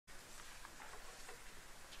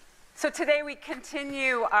So today we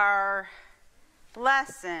continue our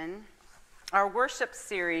lesson, our worship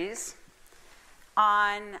series,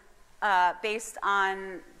 based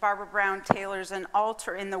on Barbara Brown Taylor's An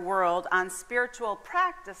Altar in the World on spiritual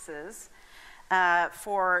practices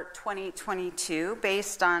for 2022,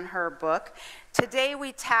 based on her book. Today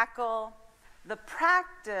we tackle the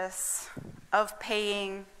practice of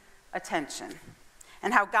paying attention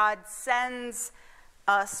and how God sends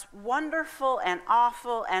us wonderful and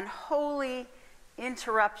awful and holy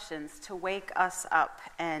interruptions to wake us up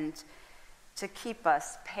and to keep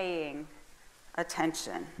us paying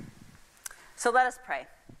attention. So let us pray.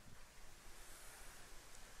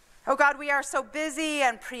 Oh God, we are so busy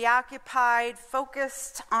and preoccupied,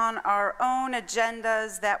 focused on our own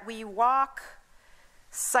agendas, that we walk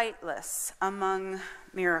sightless among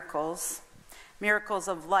miracles, miracles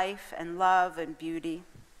of life and love and beauty.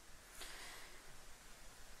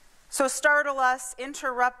 So startle us,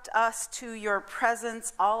 interrupt us to your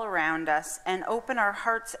presence all around us, and open our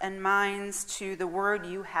hearts and minds to the word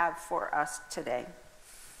you have for us today.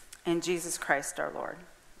 In Jesus Christ our Lord.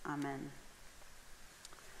 Amen.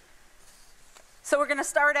 So we're going to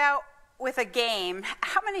start out with a game.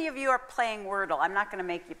 How many of you are playing Wordle? I'm not going to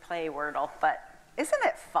make you play Wordle, but isn't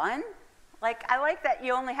it fun? I like that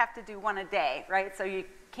you only have to do one a day, right? So you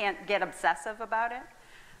can't get obsessive about it,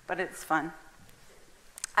 but it's fun.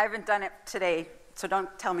 I haven't done it today, so don't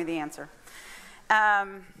tell me the answer. But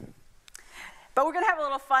we're going to have a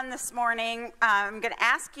little fun this morning. I'm going to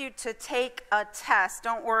ask you to take a test.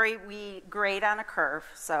 Don't worry, we grade on a curve.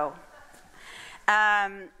 So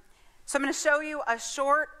I'm going to show you a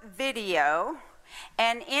short video,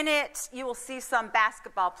 and in it you will see some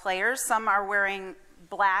basketball players. Some are wearing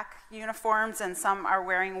black uniforms and some are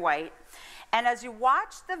wearing white. And as you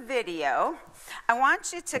watch the video, I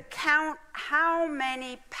want you to count how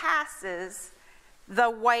many passes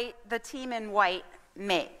the team in white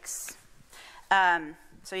makes.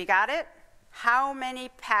 So you got it? How many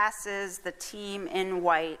passes the team in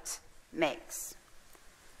white makes?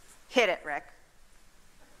 Hit it, Rick.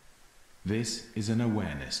 This is an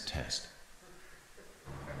awareness test.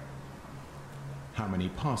 How many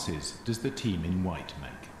passes does the team in white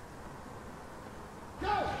make? Go!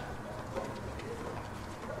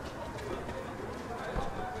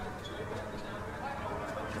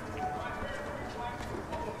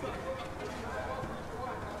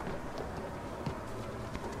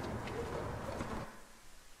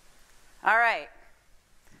 All right.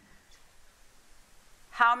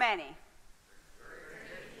 How many? 13.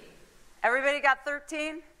 Everybody got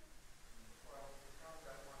 13?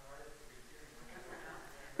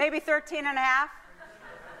 Maybe 13 and a half?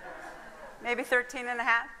 Maybe 13 and a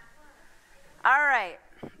half? All right.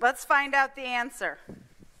 Let's find out the answer.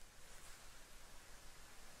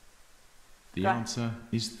 The answer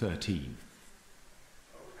is 13.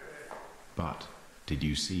 But did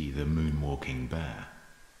you see the moonwalking bear?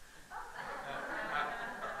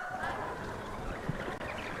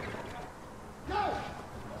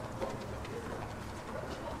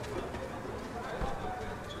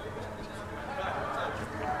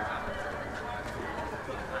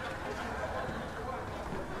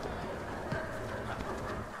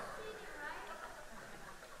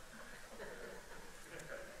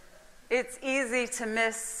 It's easy to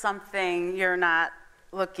miss something you're not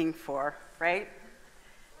looking for, right?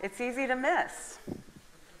 It's easy to miss.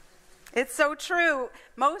 It's so true.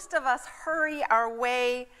 Most of us hurry our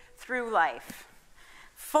way through life,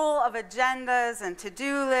 full of agendas and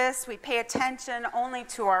to-do lists. We pay attention only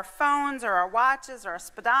to our phones or our watches or our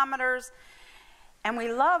speedometers. And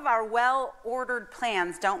we love our well-ordered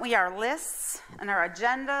plans, don't we? Our lists and our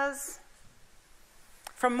agendas.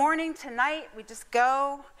 From morning to night, we just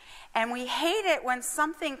go. And we hate it when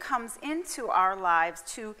something comes into our lives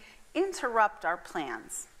to interrupt our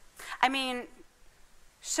plans. I mean,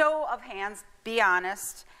 show of hands, be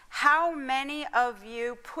honest. How many of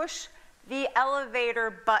you push the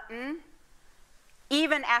elevator button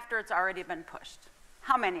even after it's already been pushed?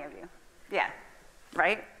 How many of you? Yeah,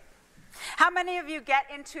 right? How many of you get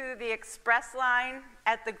into the express line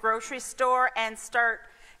at the grocery store and start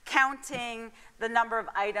counting the number of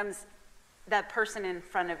items that person in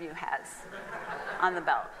front of you has on the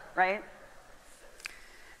belt, right?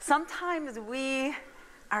 Sometimes we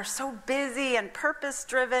are so busy and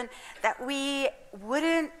purpose-driven that we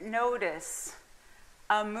wouldn't notice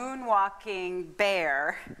a moonwalking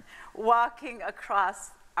bear walking across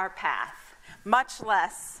our path, much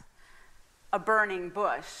less a burning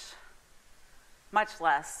bush, much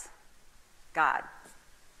less God.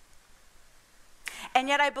 And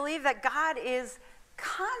yet I believe that God is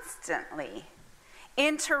constantly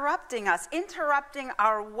interrupting us, interrupting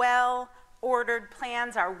our well-ordered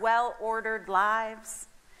plans, our well-ordered lives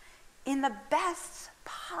in the best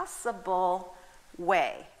possible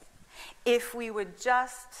way, if we would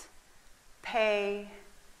just pay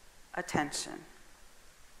attention.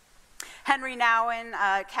 Henry Nouwen,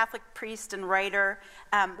 a Catholic priest and writer,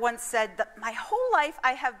 once said that my whole life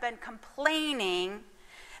I have been complaining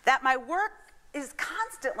that my work is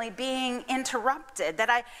constantly being interrupted, that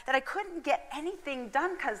I couldn't get anything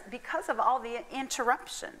done because of all the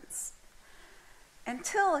interruptions.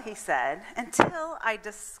 Until, he said, until I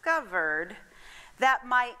discovered that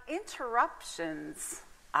my interruptions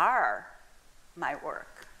are my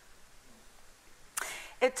work.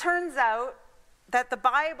 It turns out that the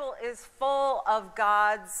Bible is full of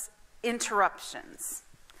God's interruptions.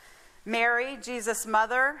 Mary, Jesus'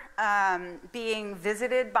 mother, being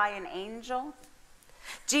visited by an angel.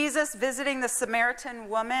 Jesus visiting the Samaritan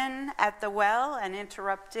woman at the well and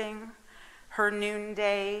interrupting her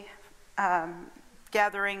noonday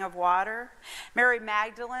gathering of water. Mary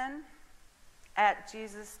Magdalene at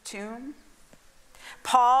Jesus' tomb.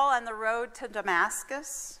 Paul on the road to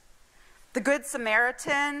Damascus. The Good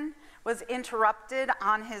Samaritan was interrupted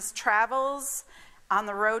on his travels on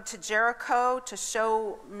the road to Jericho to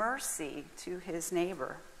show mercy to his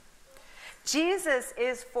neighbor. Jesus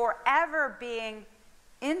is forever being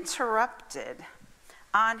interrupted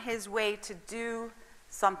on his way to do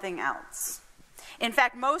something else. In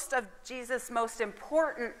fact, most of Jesus' most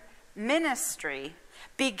important ministry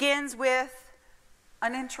begins with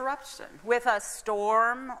an interruption, with a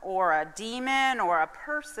storm or a demon or a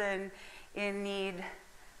person in need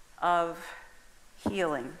of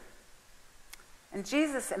healing. And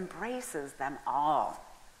Jesus embraces them all.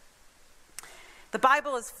 The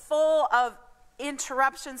Bible is full of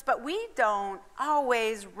interruptions, but we don't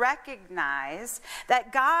always recognize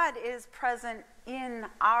that God is present in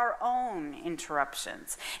our own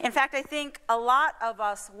interruptions. In fact, I think a lot of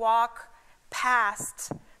us walk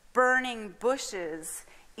past burning bushes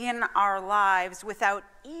in our lives without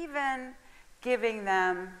even giving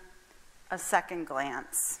them a second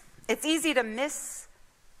glance. It's easy to miss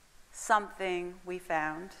something we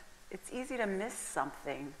found. It's easy to miss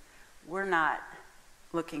something we're not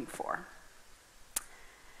looking for.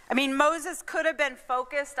 I mean, Moses could have been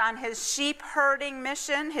focused on his sheep herding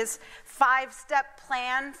mission, his 5-step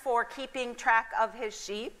plan for keeping track of his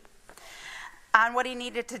sheep, on what he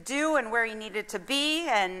needed to do and where he needed to be.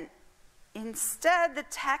 And instead, the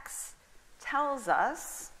text tells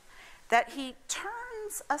us that he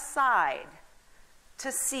turns aside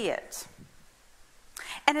to see it.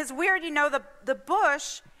 And it's weird, you know, the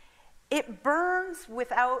bush, it burns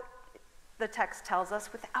without, the text tells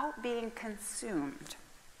us, without being consumed.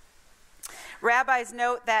 Rabbis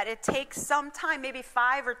note that it takes some time, maybe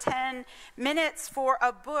 5 or 10 minutes, for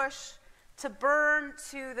a bush to burn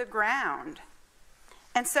to the ground.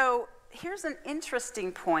 And so here's an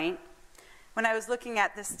interesting point. When I was looking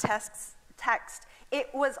at this text, it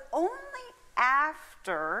was only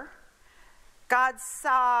after God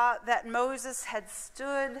saw that Moses had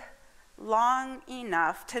stood long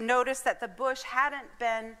enough to notice that the bush hadn't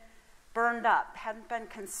been burned up, hadn't been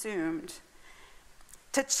consumed,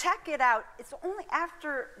 to check it out. It's only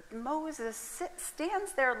after Moses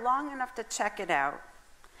stands there long enough to check it out.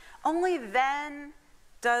 Only then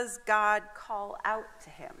does God call out to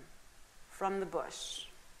him from the bush.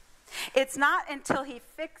 It's not until he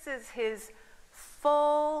fixes his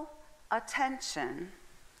full attention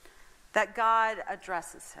that God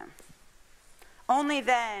addresses him. Only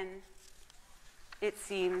then, it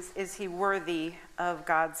seems, is he worthy of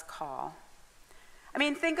God's call. I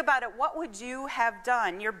mean, think about it. What would you have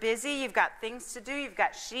done? You're busy, you've got things to do, you've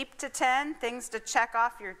got sheep to tend, things to check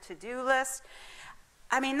off your to-do list.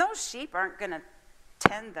 I mean, those sheep aren't going to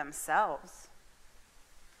tend themselves.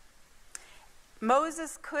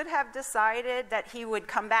 Moses could have decided that he would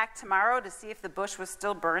come back tomorrow to see if the bush was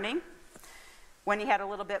still burning when he had a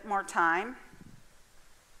little bit more time.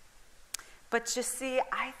 But you see,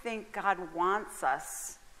 I think God wants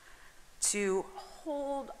us to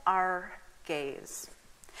hold our gaze.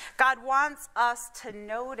 God wants us to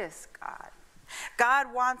notice God.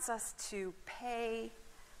 God wants us to pay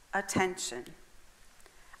attention.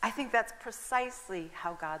 I think that's precisely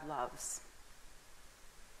how God loves.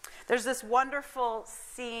 There's this wonderful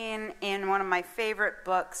scene in one of my favorite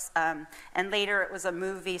books, and later it was a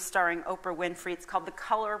movie starring Oprah Winfrey. It's called The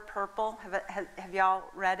Color Purple. Have y'all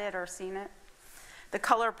read it or seen it? The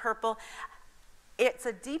Color Purple. It's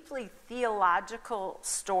a deeply theological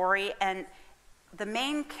story, and the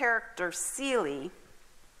main character, Celie,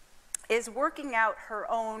 is working out her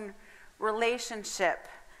own relationship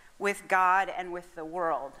with God and with the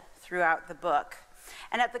world throughout the book.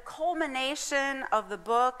 And at the culmination of the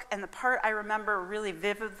book, and the part I remember really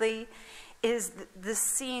vividly, is the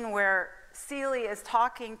scene where Celie is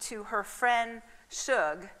talking to her friend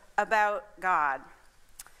Shug about God.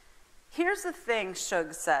 Here's the thing,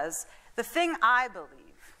 Shug says, the thing I believe.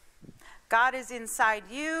 God is inside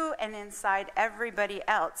you and inside everybody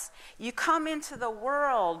else. You come into the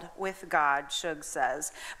world with God, Shug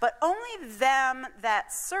says, but only them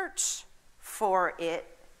that search for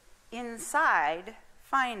it inside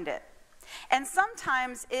find it. And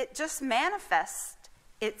sometimes it just manifests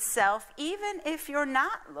itself even if you're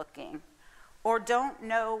not looking or don't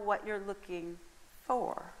know what you're looking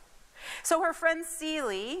for. So her friend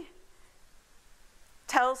Celie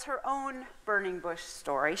tells her own burning bush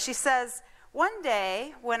story. She says, one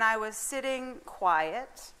day when I was sitting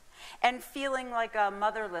quiet and feeling like a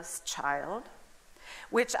motherless child,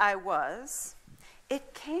 which I was,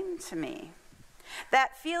 it came to me.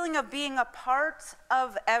 That feeling of being a part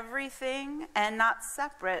of everything and not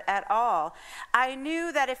separate at all. I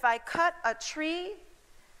knew that if I cut a tree,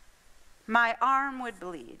 my arm would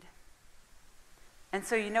bleed. And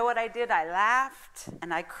so you know what I did? I laughed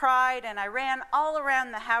and I cried and I ran all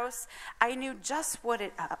around the house. I knew just what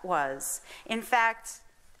it was. In fact,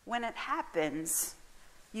 when it happens,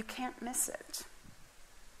 you can't miss it.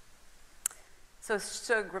 So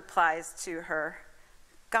Shug replies to her,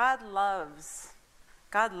 God loves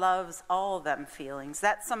all them feelings.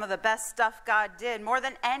 That's some of the best stuff God did. More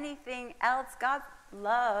than anything else, God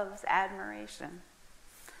loves admiration.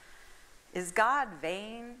 Is God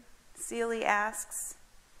vain? Celie asks.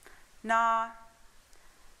 Nah,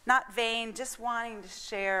 not vain, just wanting to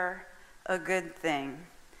share a good thing.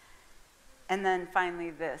 And then finally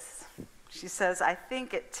this. She says, I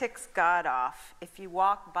think it ticks God off if you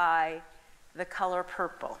walk by the color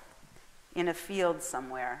purple in a field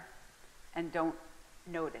somewhere and don't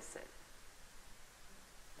notice it.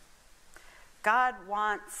 God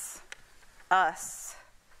wants us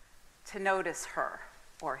to notice her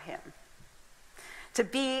or him, to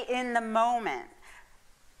be in the moment.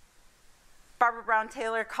 Barbara Brown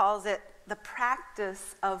Taylor calls it the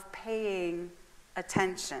practice of paying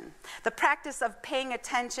attention. The practice of paying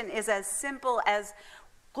attention is as simple as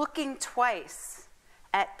looking twice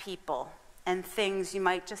at people and things you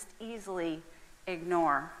might just easily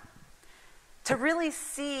ignore. To really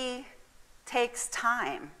see takes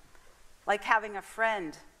time, like having a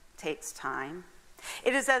friend takes time.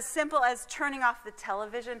 It is as simple as turning off the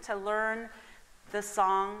television to learn the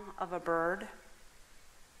song of a bird.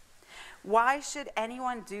 Why should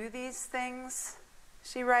anyone do these things?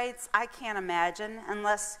 She writes, I can't imagine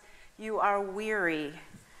unless you are weary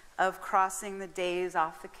of crossing the days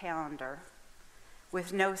off the calendar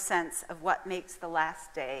with no sense of what makes the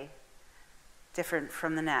last day different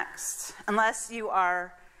from the next. Unless you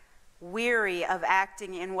are weary of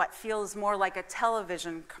acting in what feels more like a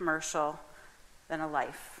television commercial than a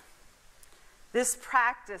life. This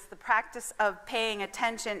practice, the practice of paying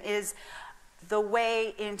attention, is the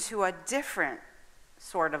way into a different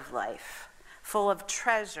sort of life, full of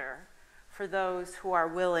treasure for those who are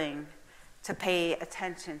willing to pay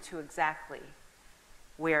attention to exactly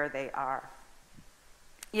where they are.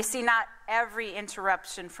 You see, not every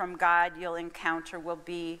interruption from God you'll encounter will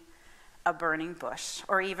be a burning bush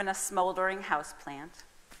or even a smoldering houseplant.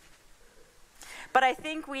 But I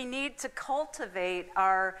think we need to cultivate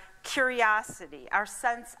our curiosity, our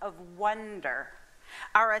sense of wonder,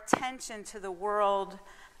 our attention to the world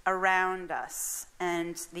around us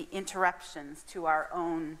and the interruptions to our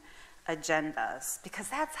own agendas. Because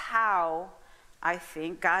that's how, I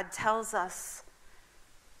think, God tells us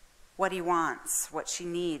what he wants, what she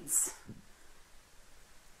needs.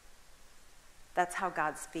 That's how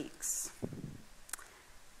God speaks.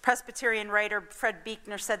 Presbyterian writer Fred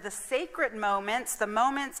Buechner said, the sacred moments, the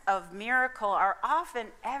moments of miracle, are often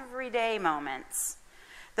everyday moments.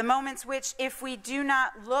 The moments which, if we do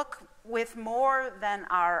not look with more than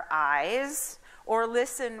our eyes or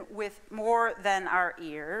listen with more than our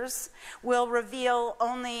ears, will reveal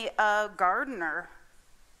only a gardener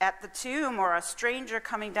at the tomb or a stranger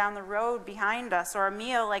coming down the road behind us or a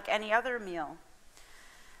meal like any other meal.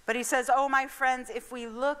 But he says, oh, my friends, if we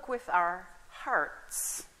look with our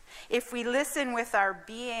hearts, if we listen with our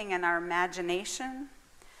being and our imagination,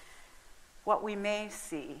 what we may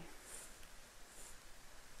see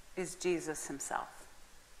is Jesus himself.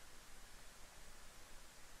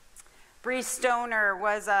 Bree Stoner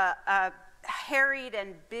was a harried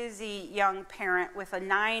and busy young parent with a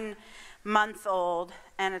 9-month-old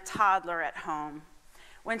and a toddler at home.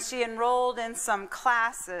 When she enrolled in some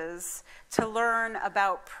classes to learn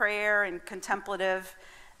about prayer and contemplative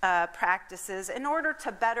practices in order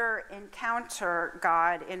to better encounter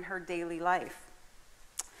God in her daily life.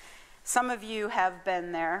 Some of you have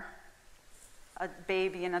been there, a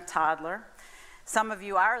baby and a toddler. Some of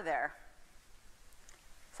you are there.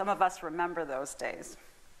 Some of us remember those days.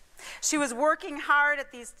 She was working hard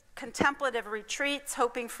at these contemplative retreats,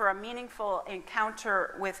 hoping for a meaningful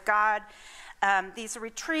encounter with God. These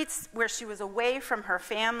retreats where she was away from her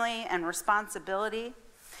family and responsibility.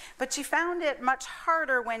 But she found it much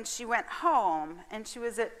harder when she went home and she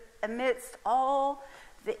was amidst all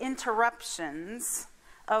the interruptions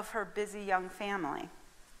of her busy young family.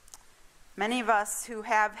 Many of us who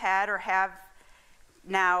have had or have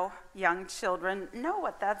now young children know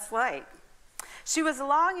what that's like. She was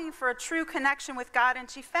longing for a true connection with God, and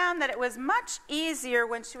she found that it was much easier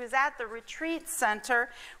when she was at the retreat center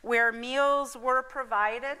where meals were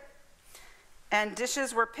provided and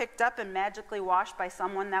dishes were picked up and magically washed by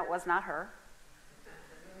someone that was not her,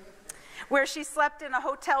 where she slept in a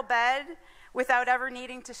hotel bed without ever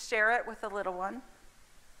needing to share it with a little one,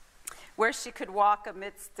 where she could walk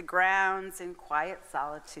amidst the grounds in quiet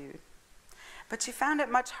solitude. But she found it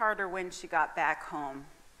much harder when she got back home.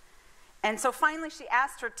 And so finally she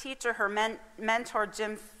asked her teacher, her mentor,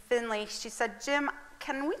 Jim Finley, she said, "Jim,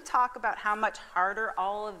 can we talk about how much harder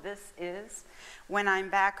all of this is when I'm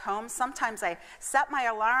back home? Sometimes I set my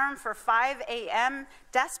alarm for 5 a.m.,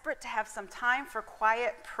 desperate to have some time for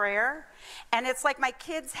quiet prayer. And it's like my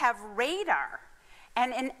kids have radar.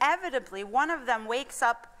 And inevitably, one of them wakes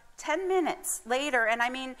up 10 minutes later, and I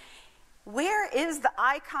mean, where is the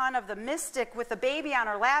icon of the mystic with a baby on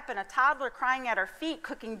her lap and a toddler crying at her feet,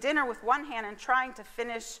 cooking dinner with one hand and trying to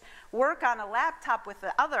finish work on a laptop with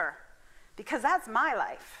the other? Because that's my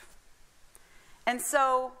life." And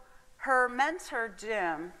so her mentor,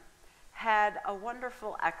 Jim, had a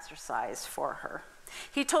wonderful exercise for her.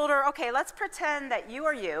 He told her, "Okay, let's pretend that you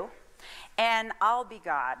are you and I'll be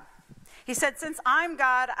God." He said, "Since I'm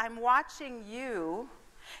God, I'm watching you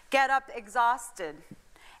get up exhausted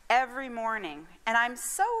every morning, and I'm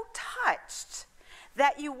so touched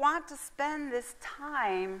that you want to spend this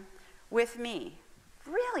time with me.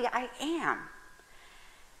 Really, I am.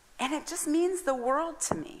 And it just means the world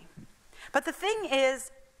to me. But the thing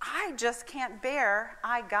is, I just can't bear,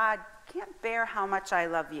 God, can't bear how much I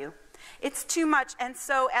love you. It's too much. And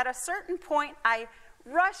so at a certain point, I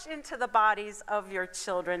rush into the bodies of your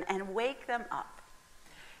children and wake them up.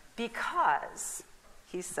 Because,"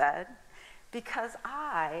 he said, "because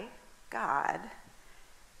I, God,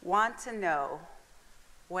 want to know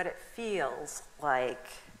what it feels like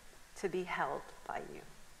to be held by you."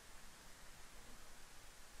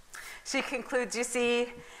 She concludes, you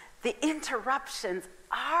see, the interruptions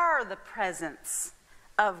are the presence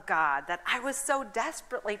of God that I was so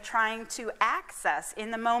desperately trying to access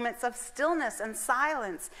in the moments of stillness and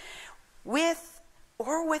silence. With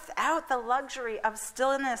or without the luxury of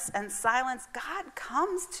stillness and silence, God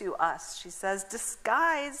comes to us, she says,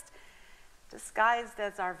 disguised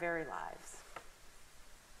as our very lives.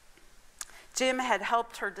 Jim had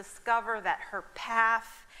helped her discover that her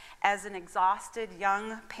path as an exhausted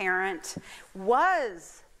young parent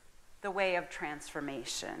was the way of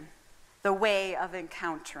transformation, the way of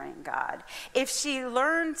encountering God. If she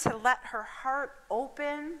learned to let her heart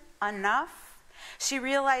open enough, she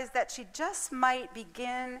realized that she just might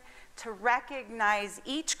begin to recognize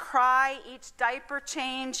each cry, each diaper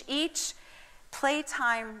change, each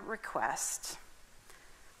playtime request,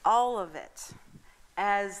 all of it,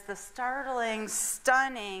 as the startling,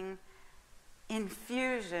 stunning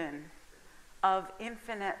infusion of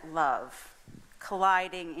infinite love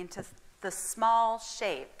colliding into the small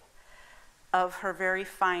shape of her very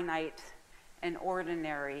finite and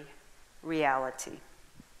ordinary reality.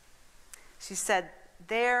 She said,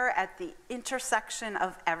 there at the intersection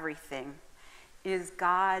of everything is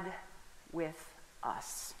God with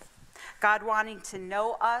us. God wanting to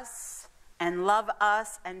know us and love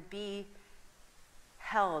us and be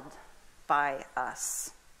held by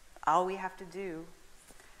us. All we have to do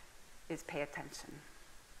is pay attention.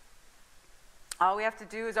 All we have to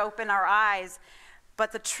do is open our eyes.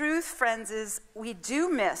 But the truth, friends, is we do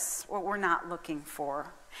miss what we're not looking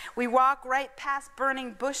for. We walk right past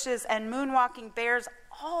burning bushes and moonwalking bears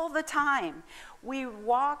all the time. We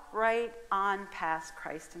walk right on past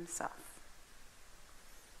Christ himself.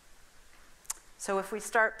 So if we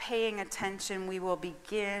start paying attention, we will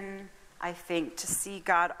begin, I think, to see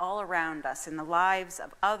God all around us, in the lives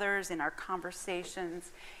of others, in our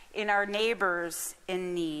conversations, in our neighbors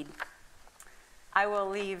in need. I will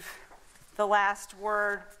leave the last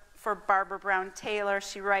word for Barbara Brown Taylor.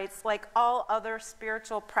 She writes, like all other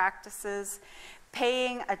spiritual practices,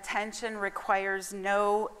 Paying attention requires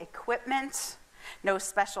no equipment, no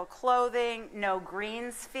special clothing, no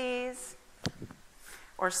greens fees,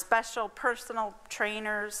 or special personal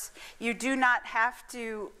trainers. You do not have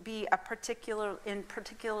to be in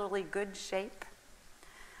particularly good shape.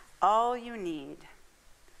 All you need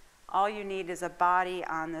is a body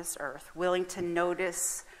on this earth, willing to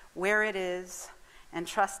notice where it is and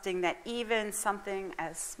trusting that even something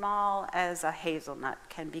as small as a hazelnut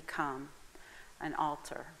can become an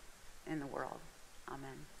altar in the world.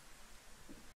 Amen.